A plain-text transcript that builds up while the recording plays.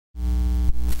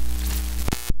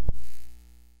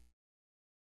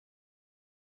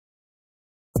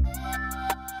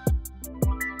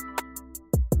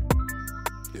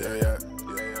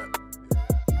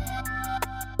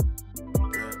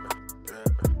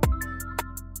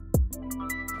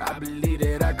I believe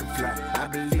that I can fly, I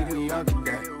believe we all can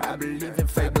die. I believe in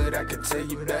fate, but I can tell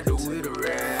you about the with a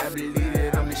ride. I believe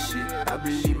that I'm the shit, I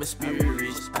believe my spirit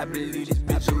rich. I believe this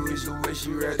bitch who is the way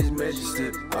she ride this magic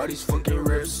step. All these fucking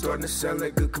raps starting to sound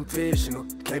like a confessional.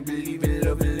 Can't believe in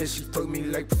love unless she fuck me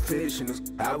like professionals.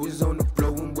 I was on the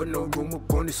floor and with no room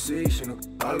up on the sectional.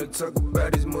 All I talk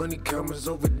about is money, commas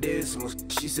over decimals.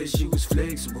 She said she was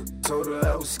flexible, told her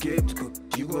I was skeptical.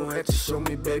 You gon' have to show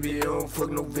me, baby, I don't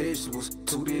fuck no vegetables.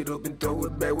 Toot it up and throw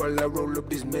it back while I roll up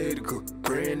this medical.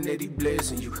 Praying that he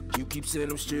blessing you, you keep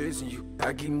saying I'm stressing you.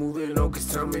 I keep moving on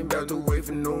cause time ain't about to wait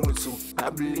for no one to. I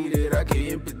believe that I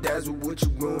can empathize with what you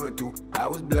going through. I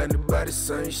was blinded by the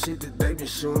same shit that they been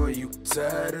showing you.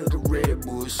 Tired of the Red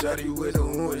Bull, shawty with the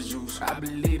orange juice. I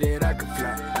believe that I can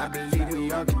fly, I believe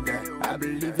we all can die. I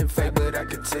believe in fate, but I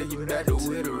can tell you about the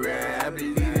with a ride. I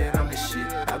believe that I'm the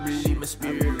shit, I believe my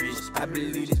spirit rich. I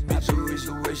believe this bitch who is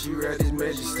the way she ride this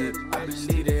magic step. I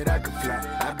believe that I can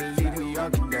fly, I believe we all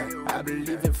can die. I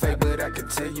believe in fate, but I can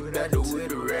tell you about the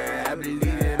with a ride. I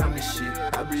believe that I'm the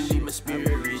shit, I believe my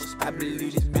spirit rich. I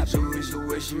believe this bitch who is the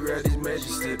way she ride this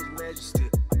magic step.